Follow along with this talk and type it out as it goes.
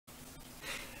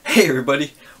Hey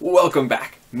everybody, welcome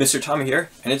back. Mr. Tommy here,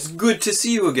 and it's good to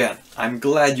see you again. I'm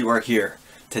glad you are here.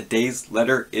 Today's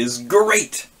letter is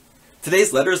great!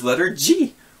 Today's letter is letter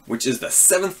G, which is the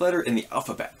 7th letter in the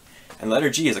alphabet. And letter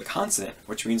G is a consonant,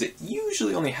 which means it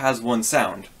usually only has one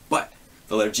sound, but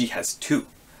the letter G has two.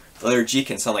 The letter G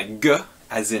can sound like G,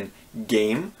 as in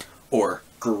game, or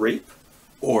grape,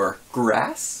 or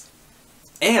grass.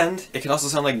 And it can also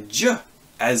sound like J,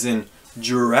 as in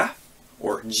giraffe,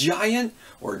 or giant,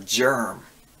 or germ.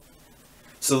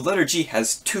 So the letter G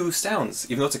has two sounds,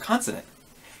 even though it's a consonant.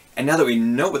 And now that we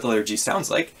know what the letter G sounds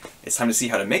like, it's time to see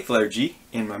how to make the letter G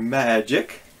in my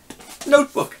magic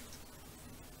notebook.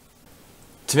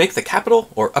 To make the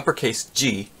capital or uppercase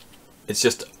G, it's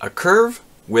just a curve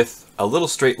with a little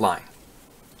straight line.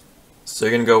 So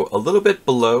you're going to go a little bit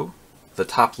below the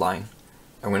top line,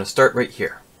 and we're going to start right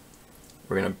here.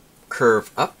 We're going to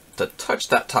curve up to touch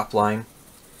that top line,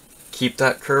 keep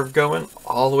that curve going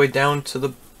all the way down to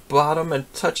the bottom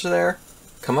and touch there,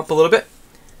 come up a little bit,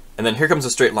 and then here comes a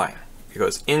straight line. It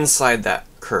goes inside that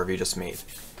curve you just made.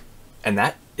 And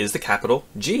that is the capital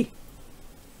G.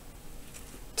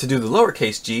 To do the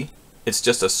lowercase g, it's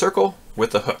just a circle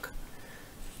with a hook.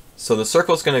 So the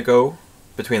circle is going to go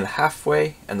between the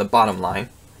halfway and the bottom line,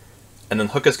 and then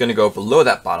the hook is going to go below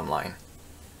that bottom line.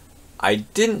 I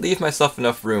didn't leave myself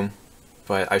enough room,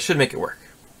 but I should make it work.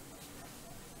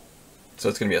 So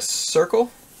it's going to be a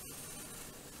circle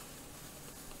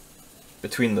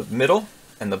between the middle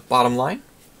and the bottom line,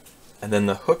 and then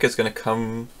the hook is going to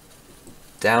come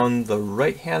down the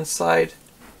right hand side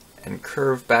and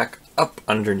curve back up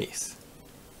underneath.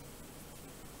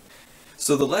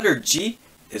 So the letter G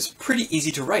is pretty easy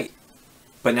to write,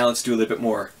 but now let's do a little bit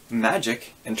more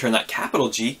magic and turn that capital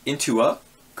G into a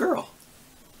girl.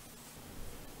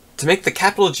 To make the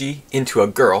capital G into a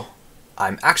girl,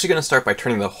 I'm actually going to start by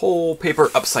turning the whole paper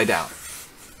upside down.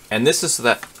 And this is so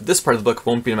that this part of the book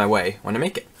won't be in my way when I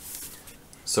make it.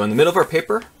 So in the middle of our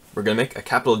paper, we're going to make a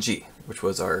capital G, which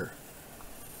was our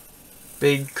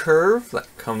big curve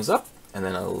that comes up, and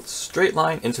then a straight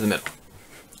line into the middle.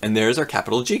 And there's our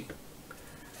capital G.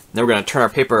 Now we're going to turn our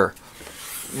paper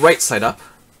right side up,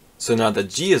 so now the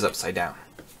G is upside down.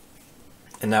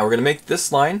 And now we're going to make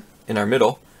this line in our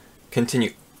middle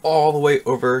continue all the way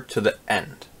over to the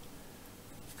end.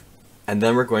 And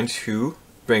then we're going to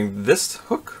bring this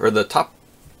hook, or the top,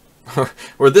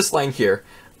 or this line here,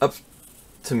 up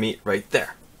to meet right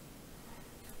there.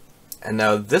 And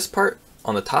now this part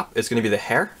on the top is going to be the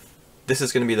hair. This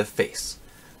is going to be the face.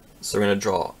 So we're going to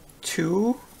draw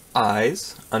two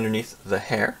eyes underneath the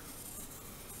hair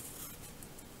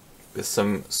with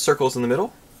some circles in the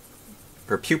middle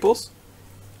for pupils.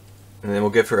 And then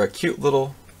we'll give her a cute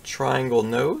little triangle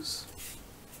nose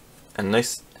and a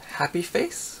nice happy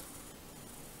face.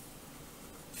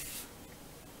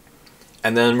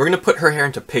 And then we're going to put her hair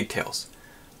into pigtails.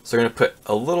 So we're going to put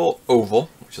a little oval,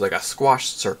 which is like a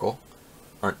squashed circle,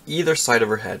 on either side of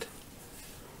her head.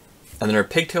 And then her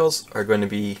pigtails are going to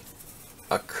be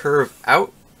a curve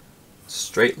out,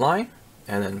 straight line,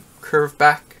 and then curve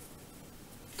back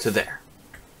to there.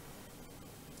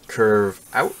 Curve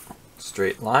out,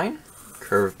 straight line,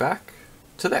 curve back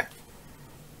to there.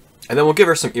 And then we'll give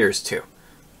her some ears too.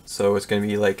 So it's going to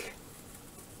be like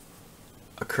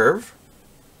a curve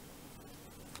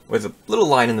with a little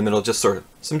line in the middle, just sort of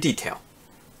some detail.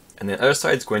 And the other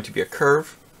side is going to be a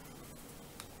curve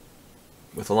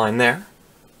with a line there.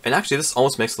 And actually this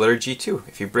almost makes the letter G too.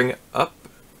 If you bring it up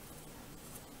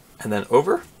and then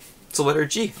over, it's a letter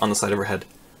G on the side of her head.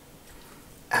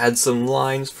 Add some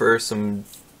lines for some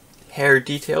hair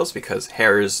details, because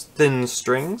hair is thin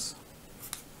strings.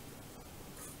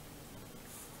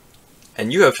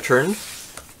 And you have turned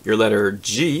your letter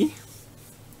G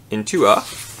into a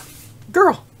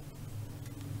girl.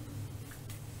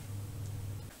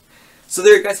 So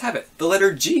there you guys have it, the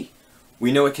letter G.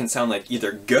 We know it can sound like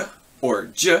either G or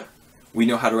J. We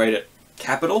know how to write it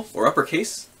capital or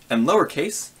uppercase and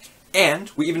lowercase,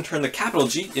 and we even turn the capital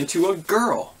G into a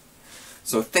girl.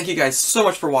 So thank you guys so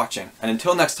much for watching, and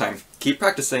until next time, keep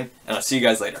practicing, and I'll see you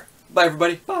guys later. Bye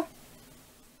everybody, bye!